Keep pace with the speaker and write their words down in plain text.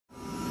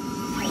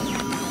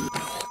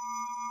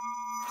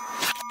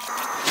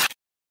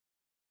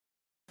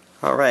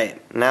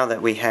Alright, now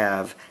that we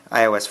have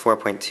iOS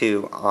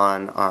 4.2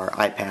 on our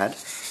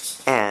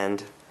iPad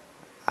and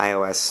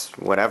iOS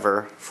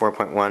whatever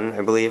 4.1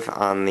 I believe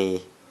on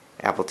the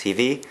Apple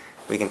TV,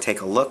 we can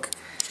take a look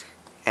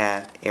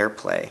at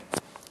Airplay.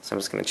 So I'm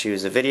just going to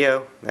choose a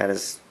video that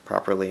is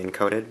properly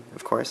encoded,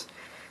 of course,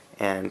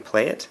 and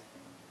play it.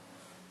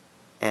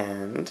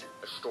 And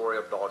a story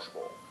of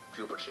dodgeball,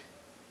 puberty.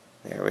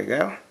 There we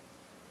go.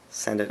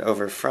 Send it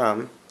over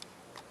from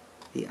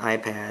the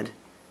iPad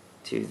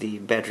to the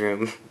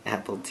bedroom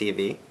Apple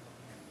TV.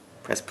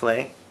 Press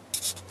play,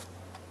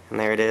 and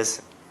there it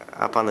is,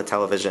 up on the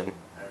television.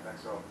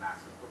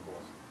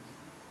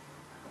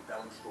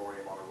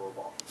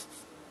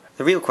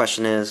 The real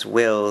question is,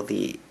 will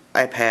the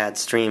iPad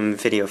stream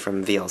video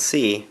from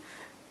VLC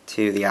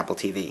to the Apple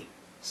TV?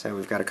 So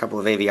we've got a couple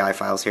of AVI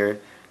files here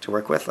to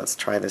work with. Let's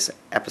try this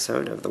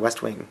episode of The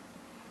West Wing.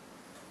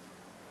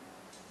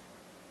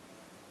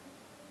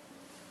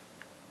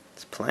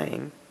 It's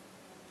playing.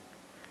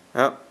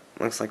 Oh,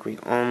 looks like we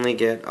only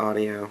get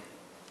audio.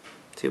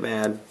 Too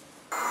bad.